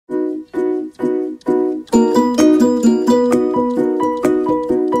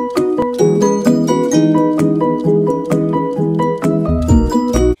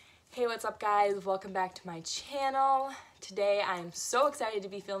guys? Welcome back to my channel. Today I'm so excited to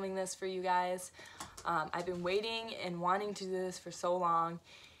be filming this for you guys. I've been waiting and wanting to do this for so long,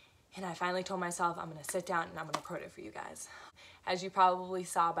 and I finally told myself I'm gonna sit down and I'm gonna record it for you guys. As you probably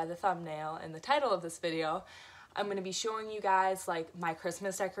saw by the thumbnail and the title of this video, I'm gonna be showing you guys like my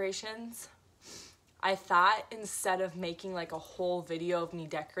Christmas decorations. I thought instead of making like a whole video of me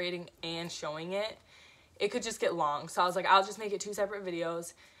decorating and showing it, it could just get long. So I was like, I'll just make it two separate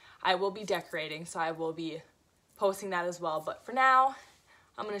videos. I will be decorating, so I will be posting that as well. But for now,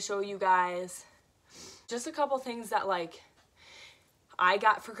 I'm gonna show you guys just a couple things that like I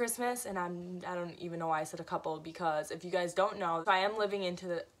got for Christmas, and I don't even know why I said a couple, because if you guys don't know, I am living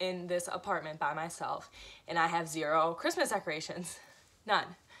in this apartment by myself, and I have zero Christmas decorations, none.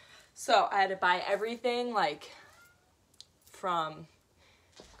 So I had to buy everything, like from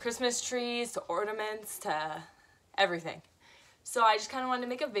Christmas trees to ornaments to everything. So I just kind of wanted to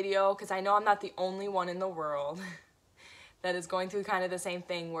make a video because I know I'm not the only one in the world that is going through kind of the same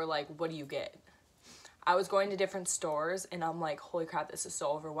thing where like, what do you get? I was going to different stores and I'm like, holy crap, this is so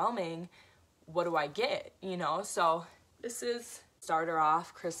overwhelming. What do I get? You know, so this is starter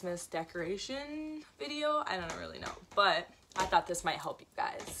off Christmas decoration video. I don't really know, but I thought this might help you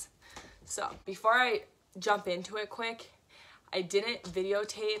guys. So before I jump into it quick, I didn't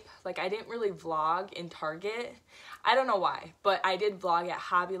videotape, like I didn't really vlog in Target. I don't know why, but I did vlog at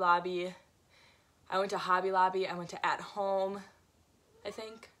Hobby Lobby. I went to Hobby Lobby, I went to At Home, I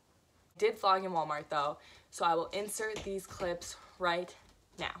think. Did vlog in Walmart though, so I will insert these clips right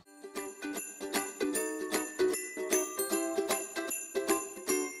now.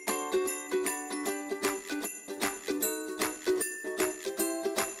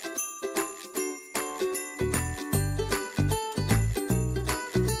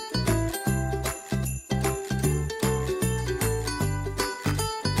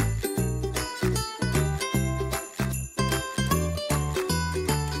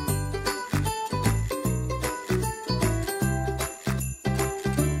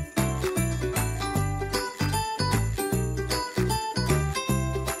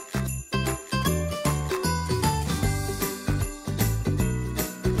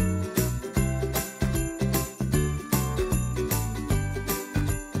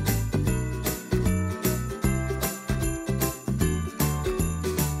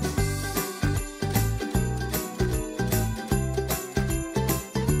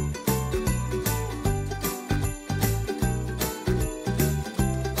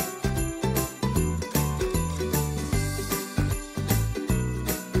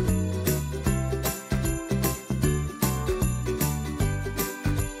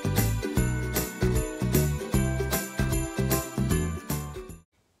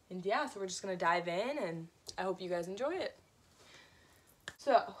 Yeah, so we're just gonna dive in and I hope you guys enjoy it.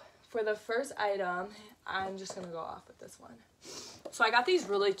 So for the first item, I'm just gonna go off with this one. So I got these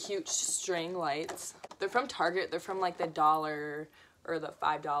really cute string lights. They're from Target. They're from like the $1 or the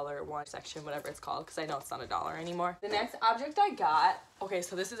 $5 one section, whatever it's called, because I know it's not $1 anymore. The next object I got, okay,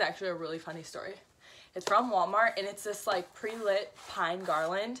 so this is actually a really funny story. It's from Walmart and it's this like pre-lit pine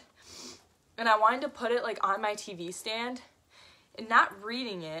garland. And I wanted to put it like on my TV stand. And not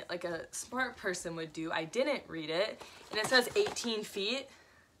reading it like a smart person would do, I didn't read it, and it says 18 feet.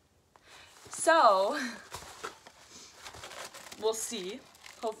 So, we'll see.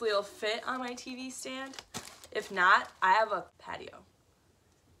 Hopefully it'll fit on my TV stand. If not, I have a patio.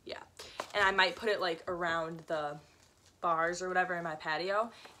 Yeah. And I might put it like around the bars or whatever in my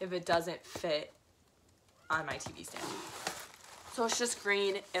patio if it doesn't fit on my TV stand. So it's just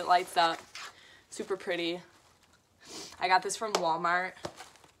green, it lights up, super pretty. I got this from Walmart.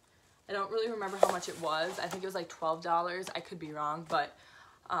 I don't really remember how much it was. I think it was like $12. I could be wrong, but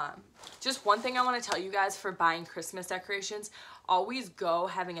just one thing I want to tell you guys for buying Christmas decorations, always go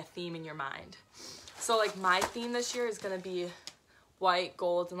having a theme in your mind. So like my theme this year is going to be white,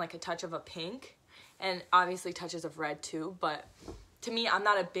 gold, and like a touch of a pink, and obviously touches of red too, but to me, I'm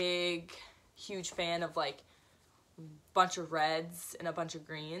not a big, huge fan of like a bunch of reds and a bunch of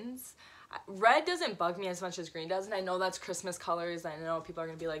greens. Red doesn't bug me as much as green does, and I know that's Christmas colors. I know people are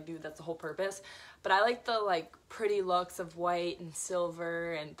gonna be like, dude, that's the whole purpose. But I like the like pretty looks of white and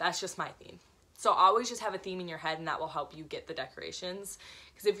silver, and that's just my theme. So always just have a theme in your head, and that will help you get the decorations.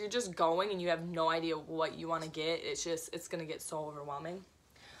 Because if you're just going and you have no idea what you want to get, it's gonna get so overwhelming.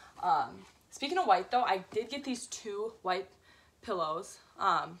 Speaking of white though, I did get these two white pillows.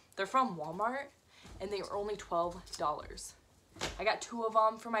 They're from Walmart, and they were only $12. I got two of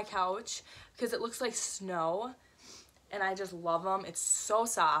them for my couch because it looks like snow, and I just love them. It's so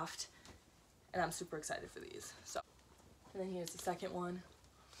soft, and I'm super excited for these. So, and then here's the second one.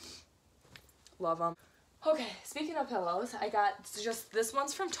 Love them. Okay, speaking of pillows, I got just, this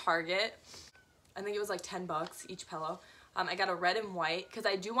one's from Target. I think it was like 10 bucks each pillow. I got a red and white because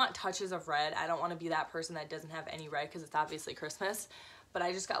I do want touches of red. I don't want to be that person that doesn't have any red because it's obviously Christmas. But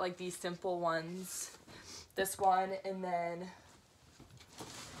I just got like these simple ones. This one, and then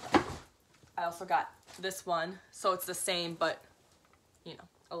I also got this one. So it's the same, but you know,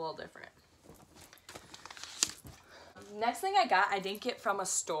 a little different. Next thing I got, I didn't get from a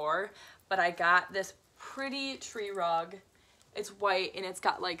store, but I got this pretty tree rug. It's white and it's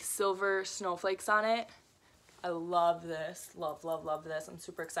got like silver snowflakes on it. I love this. Love, love, love this. I'm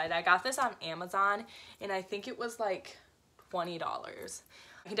super excited. I got this on Amazon and I think it was like $20.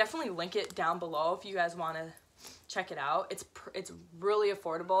 I can definitely link it down below if you guys want to check it out. It's really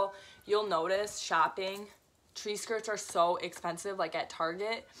affordable. You'll notice shopping, tree skirts are so expensive. Like at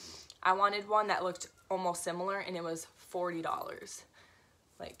Target, I wanted one that looked almost similar and it was $40.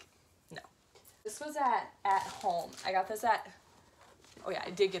 Like, no. This was at home. I got this at, oh yeah, I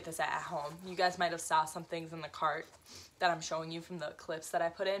did get this at home. You guys might have saw some things in the cart that I'm showing you from the clips that I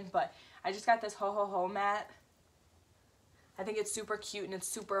put in, but I just got this ho ho ho mat. I think it's super cute and it's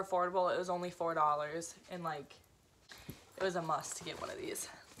super affordable. It was only $4 and like, it was a must to get one of these.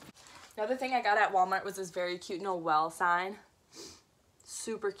 Another thing I got at Walmart was this very cute Noel sign.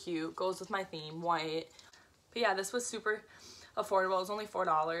 Super cute, goes with my theme, white. But yeah, this was super affordable. It was only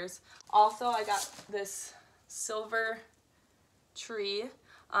 $4. Also, I got this silver tree.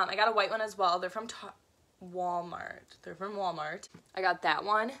 I got a white one as well. They're from Walmart. They're from Walmart. I got that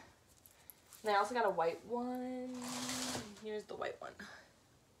one. And I also got a white one. Here's the white one.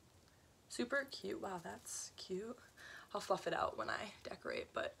 Super cute. Wow, that's cute. I'll fluff it out when I decorate,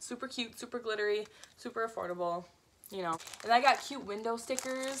 but super cute, super glittery, super affordable, you know. And I got cute window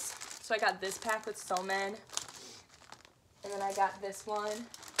stickers. So I got this pack with Snowmen. And then I got this one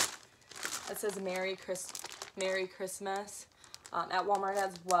that says Merry Christmas at Walmart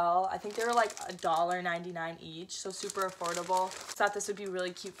as well. I think they were like $1.99 each, so super affordable. Thought this would be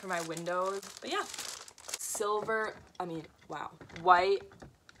really cute for my windows. But yeah, white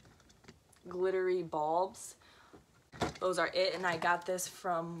glittery bulbs. Those are it, and I got this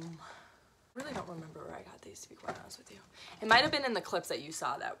from, I really don't remember where I got these, to be quite honest with you. It might have been in the clips that you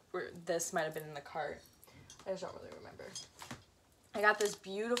saw this might have been in the cart. I just don't really remember. I got this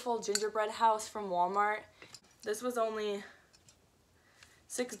beautiful gingerbread house from Walmart. This was only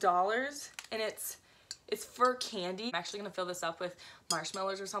 $6, and it's for candy. I'm actually gonna fill this up with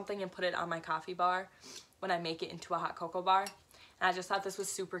marshmallows or something and put it on my coffee bar when I make it into a hot cocoa bar. And I just thought this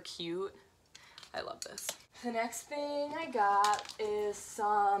was super cute. I love this. The next thing I got is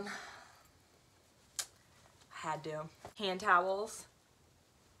some, hand towels.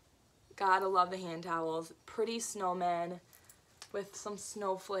 Gotta love the hand towels. Pretty snowmen with some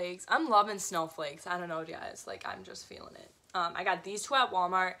snowflakes. I'm loving snowflakes. I don't know, guys. Like, I'm just feeling it. I got these two at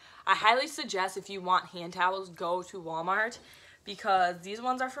Walmart. I highly suggest if you want hand towels, go to Walmart because these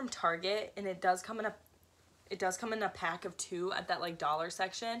ones are from Target and it does come in a pack of 2 at that like dollar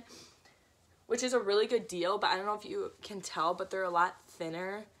section, which is a really good deal, but I don't know if you can tell, but they're a lot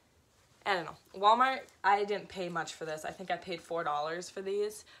thinner. I don't know. Walmart, I didn't pay much for this. I think I paid $4 for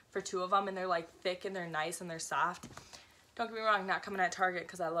these, for 2 of them, and they're like thick and they're nice and they're soft. Don't get me wrong, not coming at Target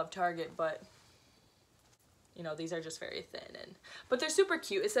because I love Target, but you know, these are just very thin, but they're super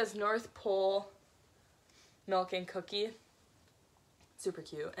cute. It says North Pole Milk and Cookie. Super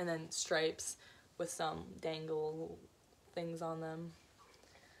cute. And then stripes with some dangle things on them.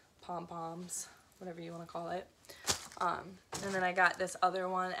 Pom-poms, whatever you want to call it. And then I got this other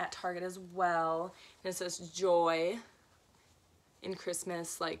one at Target as well. And it says Joy in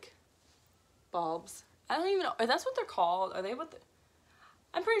Christmas, like, bulbs. I don't even know. Are that's what they're called? Are they what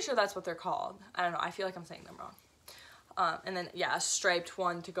I'm pretty sure that's what they're called. I don't know. I feel like I'm saying them wrong. And then, yeah, a striped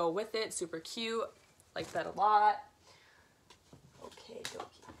one to go with it. Super cute. Like that a lot. Okay,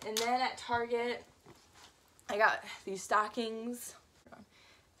 dokie. And then at Target, I got these stockings.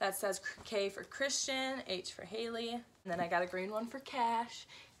 That says K for Christian, H for Haley. And then I got a green one for Cash.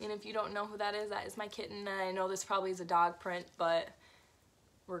 And if you don't know who that is my kitten. And I know this probably is a dog print, but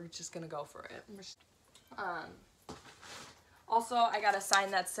we're just gonna go for it. Also, I got a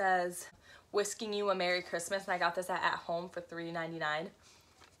sign that says, wishing you a Merry Christmas, and I got this at home for $3.99.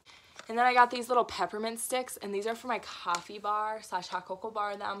 And then I got these little peppermint sticks, and these are for my coffee bar / hot cocoa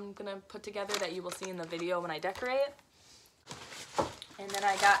bar that I'm gonna put together that you will see in the video when I decorate. And then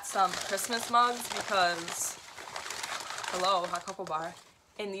I got some Christmas mugs because, hello, hot cocoa bar.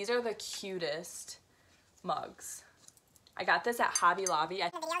 And these are the cutest mugs. I got this at Hobby Lobby. The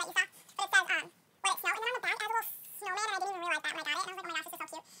video that you saw, but it says, let it snow, and then on the back it has a little snowman, and I didn't even realize that when I got it. And I was like, oh my gosh, this is so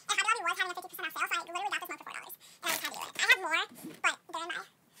cute. And Hobby Lobby was having a 50% off sale, so I literally got this one for $4. And I just had to do it. I have more, but they're in my little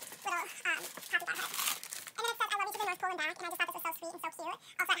coffee bar head. And then it says, I love you to the North Pole and back, and I just thought this was so sweet and so cute.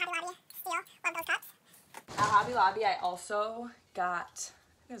 Also at Hobby Lobby, still love those cups. At Hobby Lobby, I also got,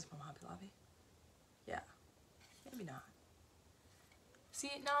 I think it was from Hobby Lobby. Yeah, maybe not. See,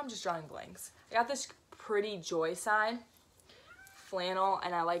 now I'm just drawing blanks. I got this pretty joy sign, flannel,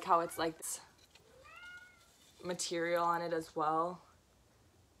 and I like how it's like this material on it as well.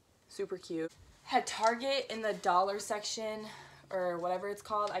 Super cute. At Target in the dollar section, or whatever it's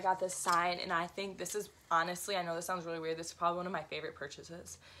called, I got this sign, and I think this is, honestly, I know this sounds really weird, this is probably one of my favorite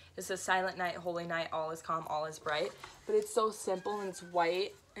purchases. It says Silent Night, Holy Night, all is calm, all is bright. But it's so simple, and it's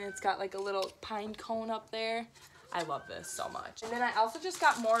white, and it's got like a little pine cone up there. I love this so much. And then I also just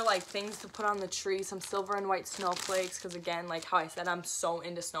got more like things to put on the tree, some silver and white snowflakes, because again, like how I said, I'm so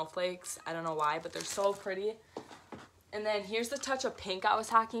into snowflakes. I don't know why, but they're so pretty. And then here's the touch of pink I was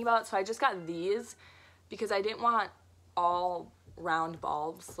talking about. So I just got these because I didn't want all round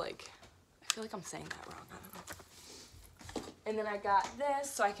bulbs. Like, I feel like I'm saying that wrong, I don't know. And then I got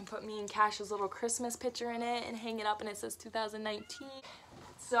this so I can put me and Cash's little Christmas picture in it and hang it up, and it says 2019.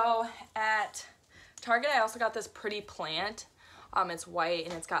 So at Target, I also got this pretty plant. It's white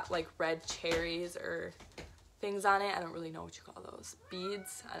and it's got like red cherries or things on it. I don't really know what you call those.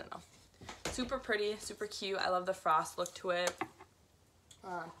 Beads? I don't know. Super pretty, super cute. I love the frost look to it.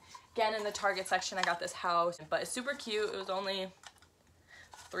 Again, in the Target section, I got this house, but it's super cute. It was only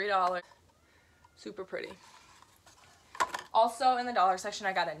 $3. Super pretty. Also, in the dollar section,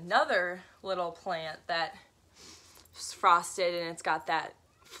 I got another little plant that is frosted, and it's got that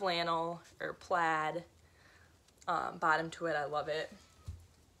flannel or plaid bottom to it. I love it.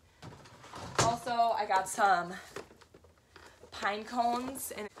 Also, I got some pine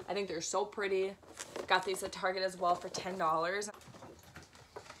cones, and I think they're so pretty. Got these at Target as well for $10.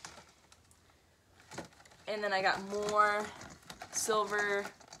 And then I got more silver,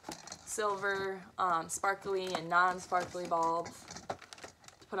 sparkly and non-sparkly bulbs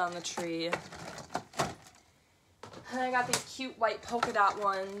to put on the tree. And I got these cute white polka dot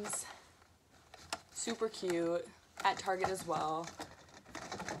ones. Super cute. At Target as well.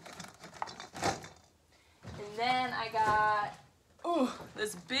 And then I got,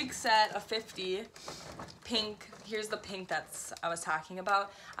 this big set of 50 pink. Here's the pink that's I was talking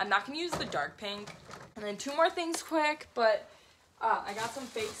about. I'm not going to use the dark pink. And then two more things quick, but I got some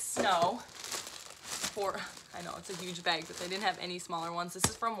fake snow for, I know it's a huge bag, but they didn't have any smaller ones. This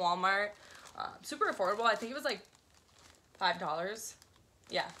is from Walmart. Super affordable. I think it was like $5.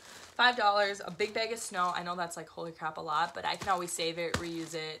 Yeah, $5, a big bag of snow. I know that's like, holy crap, a lot, but I can always save it,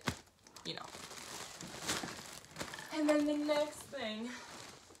 reuse it, you know. And then the next thing,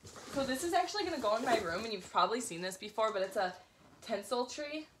 so this is actually gonna go in my room, and you've probably seen this before, but it's a tinsel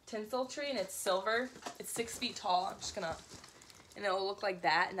tree, and it's silver. It's 6 feet tall. I'm just gonna, and it'll look like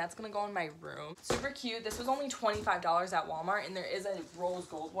that, and that's gonna go in my room. Super cute. This was only $25 at Walmart, and there is a rose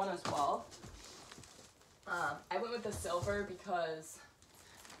gold one as well. I went with the silver because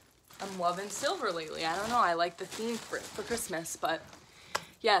I'm loving silver lately. I don't know, I like the theme for Christmas, but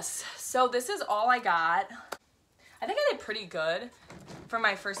yes. So this is all I got. I think I did pretty good for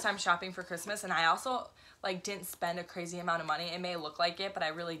my first time shopping for Christmas, and I also like didn't spend a crazy amount of money. It may look like it, but I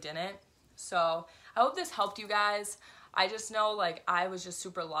really didn't. So I hope this helped you guys. I just know like I was just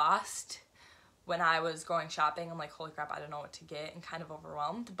super lost when I was going shopping. I'm like, holy crap, I don't know what to get, and kind of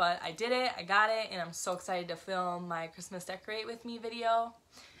overwhelmed, but I did it, I got it, and I'm so excited to film my Christmas Decorate With Me video.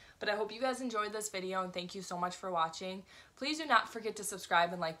 But I hope you guys enjoyed this video, and thank you so much for watching. Please do not forget to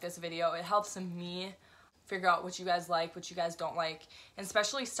subscribe and like this video. It helps me figure out what you guys like, what you guys don't like, and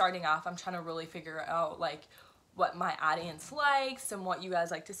especially starting off, I'm trying to really figure out like what my audience likes and what you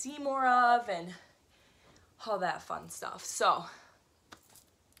guys like to see more of and all that fun stuff. So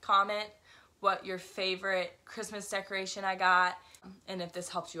comment what your favorite Christmas decoration I got, and if this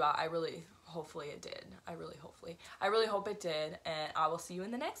helped you out, hopefully it did. I really hope it did, and I will see you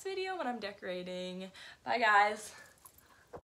in the next video when I'm decorating. Bye guys.